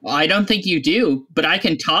to. Well, I don't think you do, but I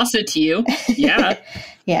can toss it to you. Yeah.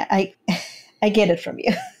 Yeah, I get it from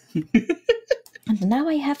you. And now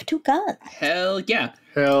I have 2 guns. Hell yeah.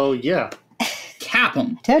 Hell yeah. Cap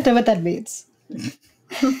them. Don't know what that means.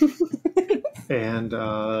 And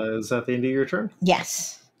is that the end of your turn?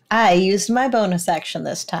 Yes. I used my bonus action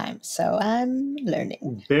this time, so I'm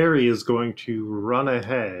learning. Barry is going to run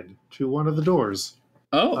ahead to one of the doors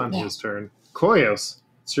on his turn. Koyos,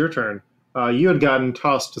 it's your turn. You had gotten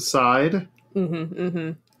tossed aside,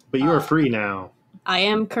 but you are free now. I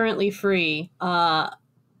am currently free.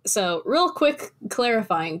 So, real quick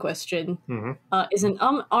clarifying question. Is an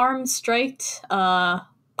armed strike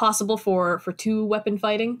possible for 2 weapon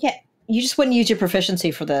fighting? Yeah, you just wouldn't use your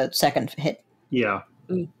proficiency for the second hit. Yeah.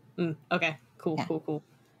 Okay, cool, Yeah. cool.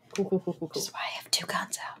 Which is why I have 2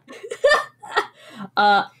 guns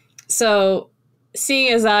out. So,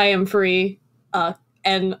 seeing as I am free,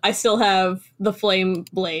 and I still have the flame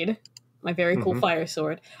blade, my very cool fire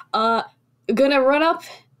sword, gonna run up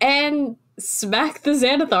and smack the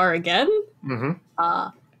Xanathar again,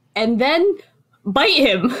 and then bite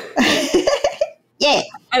him. Yeah.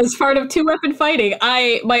 As part of 2 weapon fighting,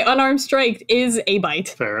 my unarmed strike is a bite.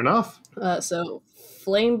 Fair enough. So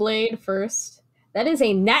flame blade first. That is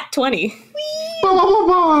a nat 20. Get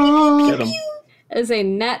him. That is a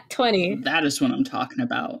nat 20. That is what I'm talking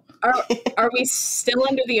about. Are we still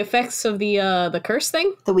under the effects of the curse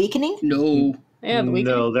thing? The weakening? No. Yeah, the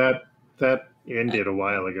weakening. No, that ended a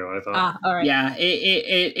while ago, I thought. All right. Yeah,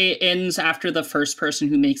 it ends after the first person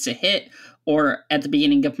who makes a hit or at the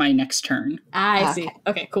beginning of my next turn. I see.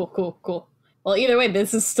 Okay, cool. Well, either way,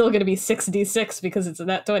 this is still going to be 6d6 because it's a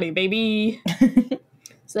nat 20, baby.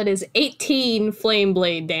 So that is 18 flame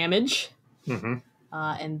blade damage.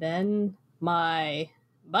 And then my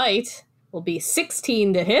bite will be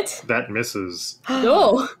 16 to hit. That misses.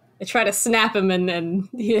 Oh! I try to snap him and then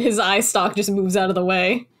his eye stalk just moves out of the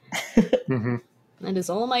way. That is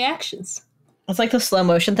all my actions. It's like the slow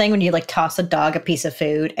motion thing when you like toss a dog a piece of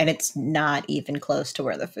food and it's not even close to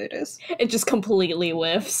where the food is. It just completely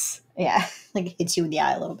whiffs. Yeah, like hits you in the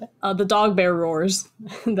eye a little bit. The dog bear roars.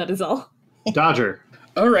 That is all. Dodger.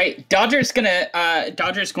 All right, Dodger's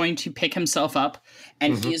going to pick himself up,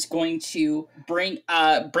 and he is going to bring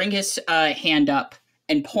his hand up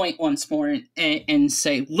and point once more and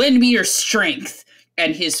say, "Lend me your strength."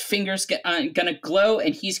 And his fingers gonna glow,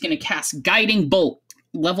 and he's gonna cast Guiding Bolt,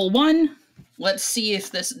 level 1. Let's see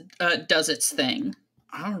if this does its thing.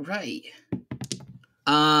 All right.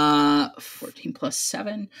 14 plus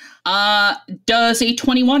 7. Does a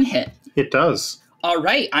 21 hit? It does. All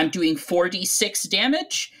right, I'm doing 4d6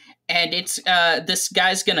 damage, and it's this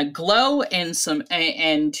guy's gonna glow,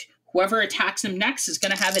 and whoever attacks him next is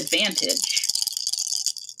gonna have advantage.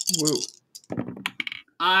 Woo.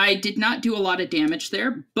 I did not do a lot of damage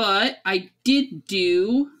there, but I did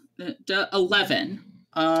do 11.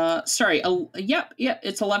 Yep,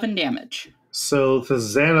 it's 11 damage. So the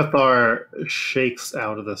Xanathar shakes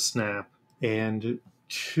out of the snap, and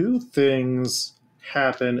 2 things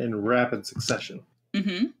happen in rapid succession.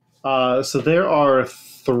 So there are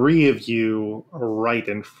 3 of you right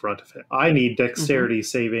in front of him. I need dexterity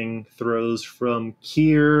saving throws from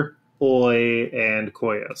Kier, Oi, and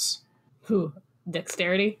Koyos.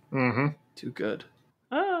 Dexterity. Mm-hmm. Too good.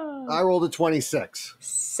 I rolled a 26.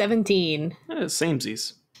 17.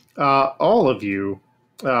 Samesies. All of you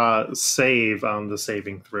save on the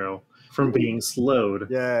saving throw from being slowed.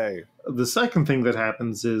 Yay. The second thing that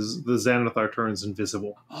happens is the Xanathar turns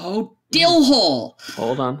invisible. Oh, dill hole.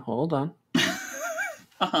 Hold on.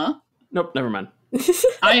 Uh-huh. Nope, never mind.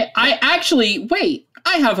 I actually, wait,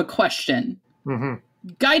 I have a question. Mm-hmm.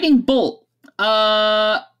 Guiding bolt.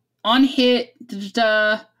 On hit,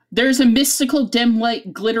 there's a mystical dim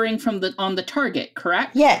light glittering on the target,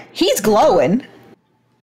 correct? Yeah, he's glowing.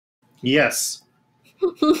 Yes.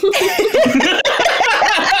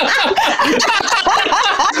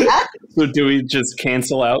 So do we just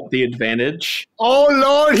cancel out the advantage? Oh,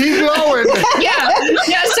 Lord, he's glowing. Yeah.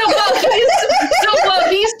 So while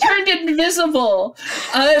he's turned invisible,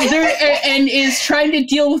 and is trying to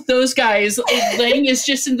deal with those guys, Lang is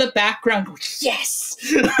just in the background. Yes.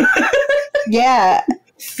 Yeah.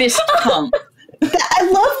 Fist pump. I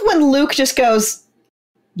love when Luke just goes,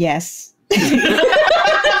 yes.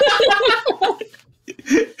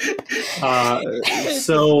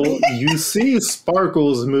 So you see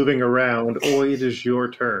sparkles moving around. Oi, it is your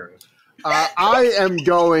turn. I am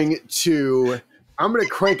going to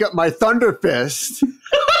crank up my Thunder Fist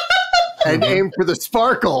and aim for the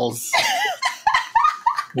sparkles.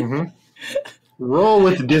 Mm-hmm. Roll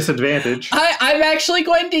with disadvantage. I'm actually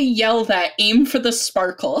going to yell that. Aim for the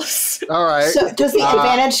sparkles. All right. So does the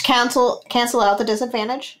advantage cancel out the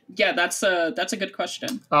disadvantage? Yeah, that's a good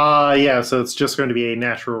question. Yeah, so it's just going to be a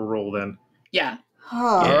natural roll then. Yeah.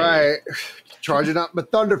 Oh. All right. Charging up my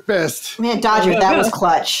Thunder Fist. Man, Dodger, that was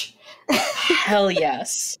clutch. Hell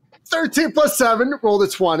yes. 13 plus 7, roll a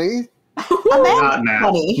 20. Not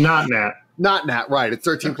nat. Not nat. Not nat, right. It's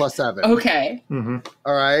 13 plus 7. Okay. Mm-hmm.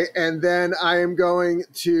 All right. And then I am going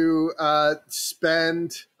to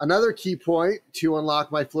spend another key point to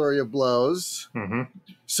unlock my Flurry of Blows. Mm-hmm.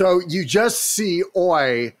 So you just see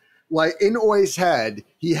Oi, like in Oi's head,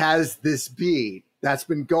 he has this beat that's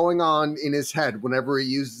been going on in his head whenever he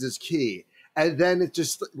uses his key. And then it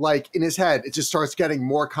just, like, in his head, it just starts getting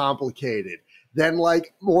more complicated. Then,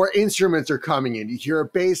 like, more instruments are coming in. You hear a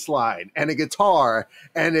bass line and a guitar,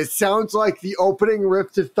 and it sounds like the opening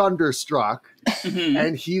riff to Thunderstruck. Mm-hmm.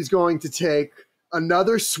 And he's going to take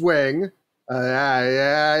another swing. Oh.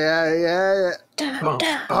 Yeah.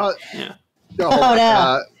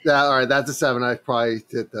 All right, that's a 7. I probably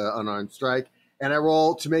hit the unarmed strike. And I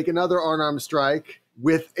roll to make another unarmed strike.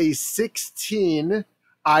 With a 16,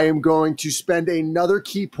 I am going to spend another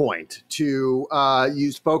key point to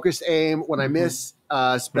use focused aim. When I miss,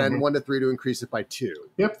 spend 1 to 3 to increase it by 2.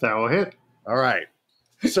 Yep, that will hit. All right.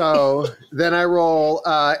 So then I roll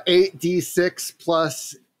 8d6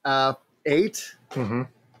 plus 8. Mm-hmm.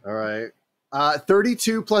 All right.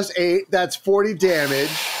 32 plus 8, that's 40 damage.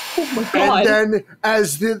 Oh my god. And then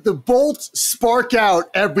as the bolts spark out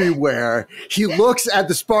everywhere, he looks at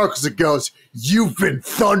the sparkles and goes, "You've been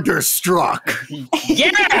thunderstruck."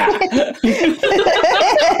 Yeah!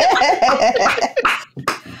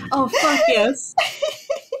 Oh, fuck yes.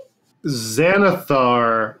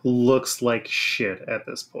 Xanathar looks like shit at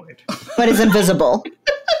this point. But is invisible.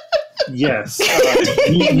 Yes.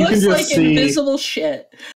 It You can looks just like see... invisible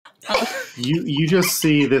shit. You just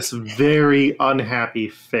see this very unhappy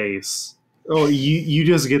face. Oh, you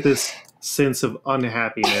just get this sense of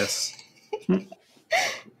unhappiness.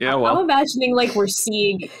 Yeah, I'm well. imagining like we're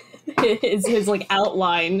seeing his like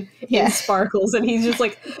outline Yeah. in sparkles, and he's just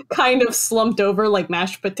like kind of slumped over like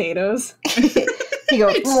mashed potatoes. He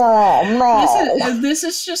goes, This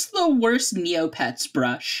is just the worst Neopets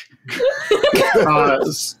brush.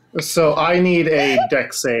 So I need a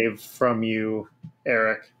deck save from you,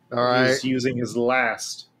 Eric. All right. He's using his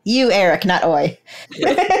last. You, Eric, not Oi.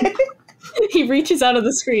 He reaches out of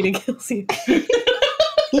the screen and kills you.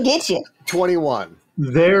 He gets you. 21.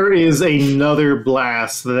 There is another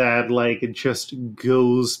blast that like just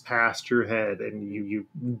goes past your head, and you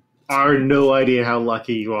are no idea how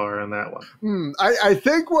lucky you are on that one. I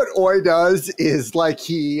think what Oi does is like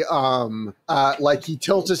he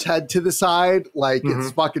tilts his head to the side like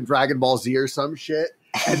it's fucking Dragon Ball Z or some shit.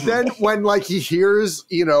 And then when like he hears,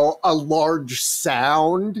 a large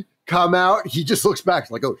sound come out, he just looks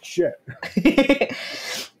back like, "Oh shit."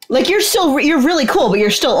 Like you're really cool, but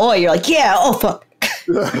you're still Oi. You're like, yeah, oh fuck.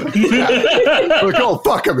 Like, "Oh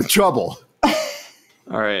fuck, I'm in trouble."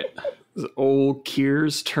 All right. Is old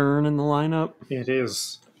Kier's turn in the lineup? It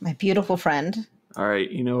is. My beautiful friend. All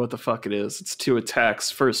right, you know what the fuck it is. It's 2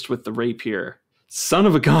 attacks. First with the rapier. Son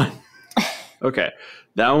of a gun. Okay,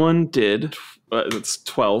 that one did. It's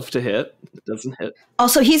 12 to hit. It doesn't hit.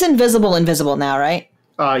 Also, he's invisible now, right?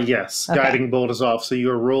 Yes. Okay. Guiding bolt is off, so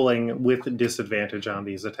you're rolling with disadvantage on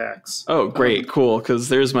these attacks. Oh, great, cool. Because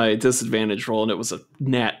there's my disadvantage roll, and it was a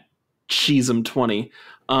nat cheesem 20.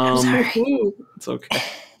 I'm sorry. It's okay.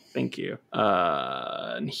 Thank you.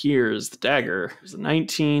 And here's the dagger. There's a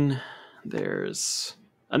 19. There's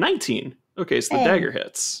a 19. Okay, so the dagger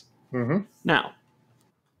hits. Mm-hmm. Now,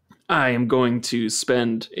 I am going to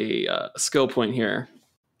spend a skill point here.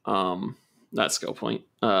 Not skill point.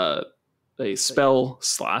 A spell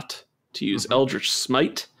slot to use Eldritch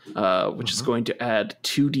Smite, which is going to add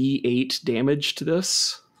 2d8 damage to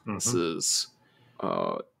this. This is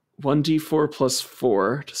 1d4 plus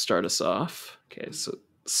 4 to start us off. Okay, so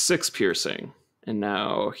 6 piercing. And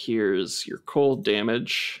now here's your cold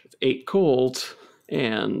damage. 8 cold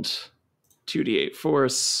and 2d8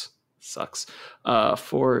 force. Sucks.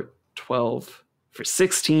 4, 12 for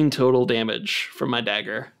 16 total damage from my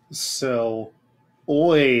dagger. So,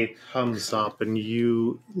 Oi comes up and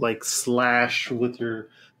you, like, slash with your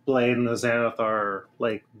blade, and the Xanathar,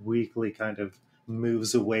 like, weakly kind of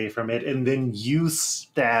moves away from it, and then you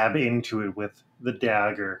stab into it with the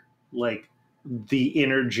dagger. Like, the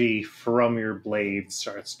energy from your blade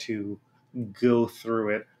starts to go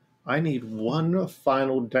through it. I need one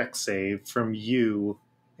final dex save from you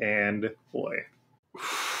and Oi.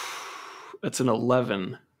 That's an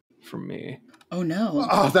 11 from me. Oh no.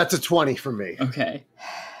 Oh, that's a 20 for me. Okay.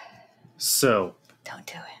 So, Don't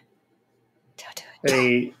do it. Don't do it.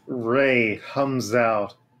 a ray hums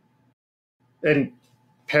out and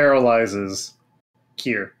paralyzes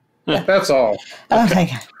Kier. That's all. Oh my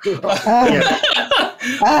god.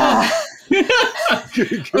 Yeah.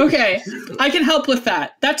 Okay, I can help with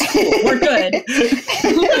that. That's cool. We're good.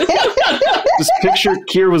 Just picture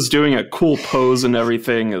Kier was doing a cool pose and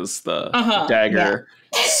everything as the dagger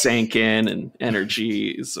sank in, and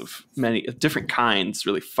energies of many different kinds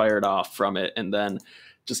really fired off from it. And then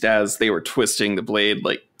just as they were twisting the blade,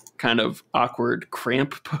 like kind of awkward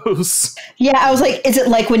cramp pose. Yeah, I was like, is it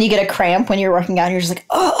like when you get a cramp when you're working out and you're just like,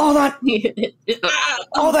 oh, hold on.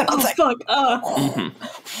 Hold on. Oh, fuck.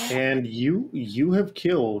 And you have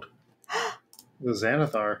killed the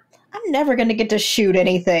Xanathar. I'm never going to get to shoot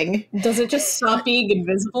anything. Does it just stop being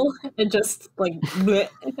invisible and just, like, bleh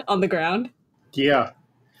on the ground? Yeah,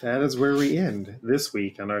 that is where we end this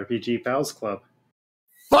week on RPG Pals Club.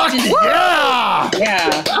 Fuck yeah!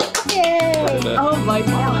 Yeah. Yay! Oh my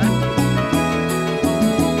god.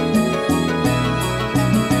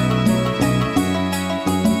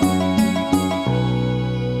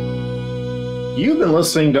 You've been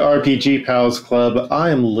listening to RPG Pals Club.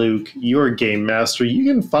 I'm Luke, your game master.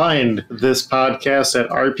 You can find this podcast at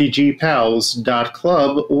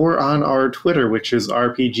rpgpals.club or on our Twitter, which is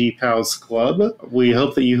RPG Pals Club. We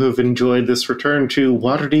hope that you have enjoyed this return to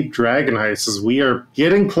Waterdeep Dragon Heist, as we are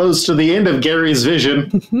getting close to the end of Gary's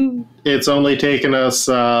vision. It's only taken us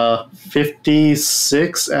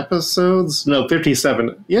 56 episodes? No,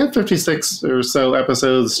 57. Yeah, 56 or so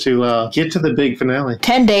episodes to get to the big finale.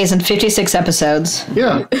 10 days and 56 episodes.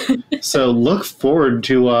 Yeah. So look forward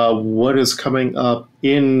to what is coming up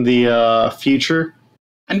in the future.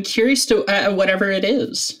 I'm curious to whatever it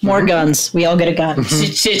is. More guns. We all get a gun.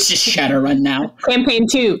 It's just Shadowrun now. Campaign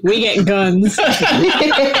 2, we get guns.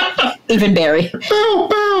 Even Barry. Bow,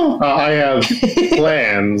 bow. I have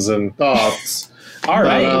plans and thoughts. All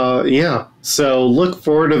right. Yeah. So look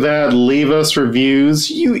forward to that. Leave us reviews.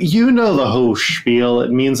 You know the whole spiel.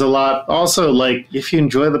 It means a lot. Also, like, if you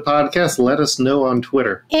enjoy the podcast, let us know on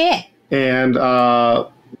Twitter. And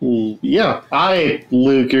yeah, I,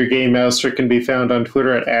 Luke, your game master, can be found on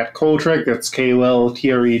Twitter at Coltreg. That's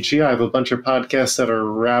KOLTREG. I have a bunch of podcasts that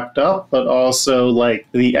are wrapped up, but also, like,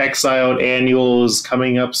 the Exiled Annual is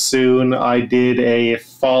coming up soon. I did a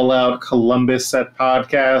Fallout Columbus set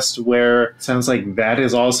podcast where it sounds like that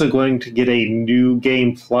is also going to get a New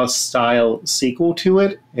Game Plus style sequel to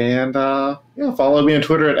it. And yeah, follow me on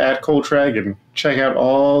Twitter at Coltreg and check out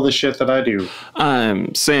all the shit that I do.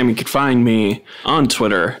 I'm Sam. You can find me on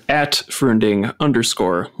Twitter at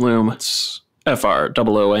Frunding_Loom. It's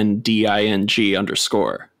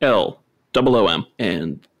FROONDING_LOOM.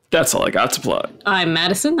 And that's all I got to plug. I'm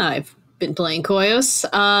Madison. I've been playing Koyos.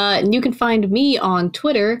 And you can find me on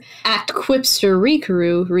Twitter at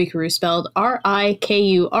QuipsterRikuru, Rikuru spelled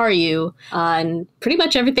RIKURU. And pretty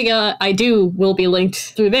much everything I do will be linked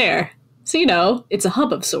through there. So, it's a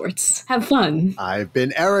hub of sorts. Have fun. I've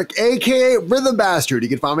been Eric, aka Rhythm Bastard. You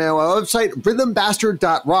can find me on my website,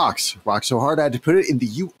 rhythmbastard.rocks. Rock so hard I had to put it in the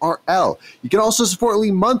URL. You can also support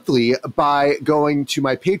me monthly by going to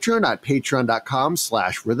my Patreon at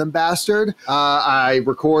patreon.com/rhythmbastard. I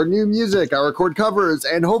record new music, I record covers,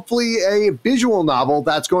 and hopefully a visual novel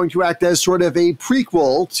that's going to act as sort of a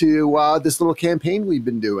prequel to this little campaign we've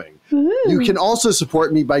been doing. You can also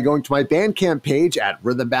support me by going to my Bandcamp page at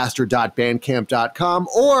rhythmbastard.bandcamp.com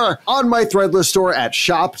or on my Threadless store at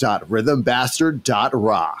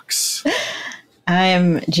shop.rhythmbastard.rocks.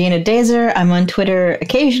 I'm Gina Dazer. I'm on Twitter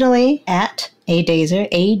occasionally at adaser,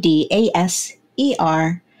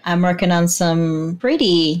 ADASER. I'm working on some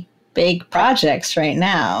pretty big projects right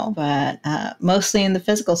now, but mostly in the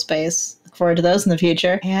physical space. Look forward to those in the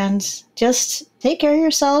future. And just take care of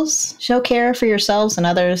yourselves, show care for yourselves and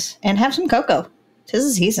others, and have some cocoa. 'Tis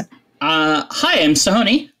the season. Hi, I'm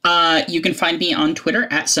Sahoni. You can find me on Twitter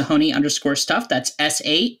at Sahoni_stuff. That's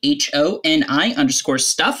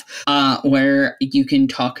SAHONI_stuff, where you can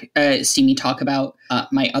see me talk about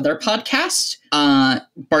my other podcast,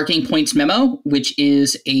 Barking Points Memo, which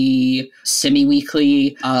is a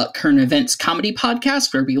semi-weekly current events comedy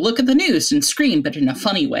podcast where we look at the news and scream, but in a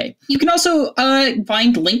funny way. You can also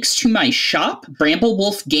find links to my shop,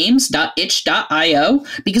 bramblewolfgames.itch.io,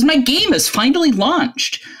 because my game is finally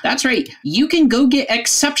launched. That's right. You can go get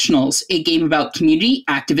Exceptionals, a game about community,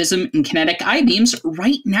 activism, and kinetic I-beams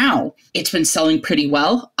right now. It's been selling pretty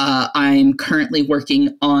well. I'm currently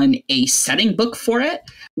working on a setting book for it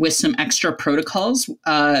with some extra protocols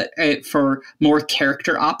for more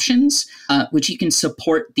character options, which you can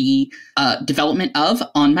support the development of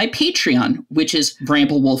on my Patreon, which is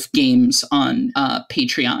Bramblewolf Games on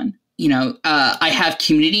Patreon. I have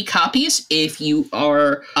community copies if you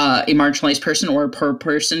are a marginalized person or a poor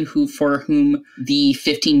person for whom the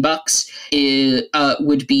 $15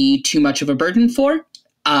 would be too much of a burden for.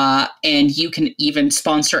 And you can even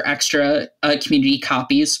sponsor extra community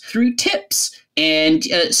copies through tips and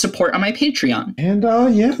support on my Patreon. And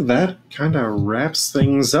that kind of wraps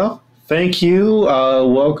things up. Thank you.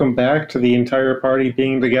 Welcome back to the entire party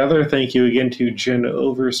being together. Thank you again to Jen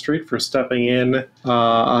Overstreet for stepping in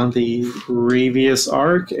on the previous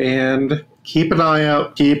arc. And keep an eye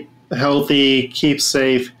out. Keep healthy. Keep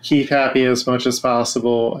safe. Keep happy as much as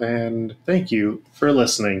possible. And thank you for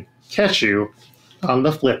listening. Catch you on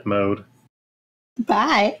the flip mode.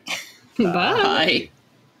 Bye. Bye. Bye.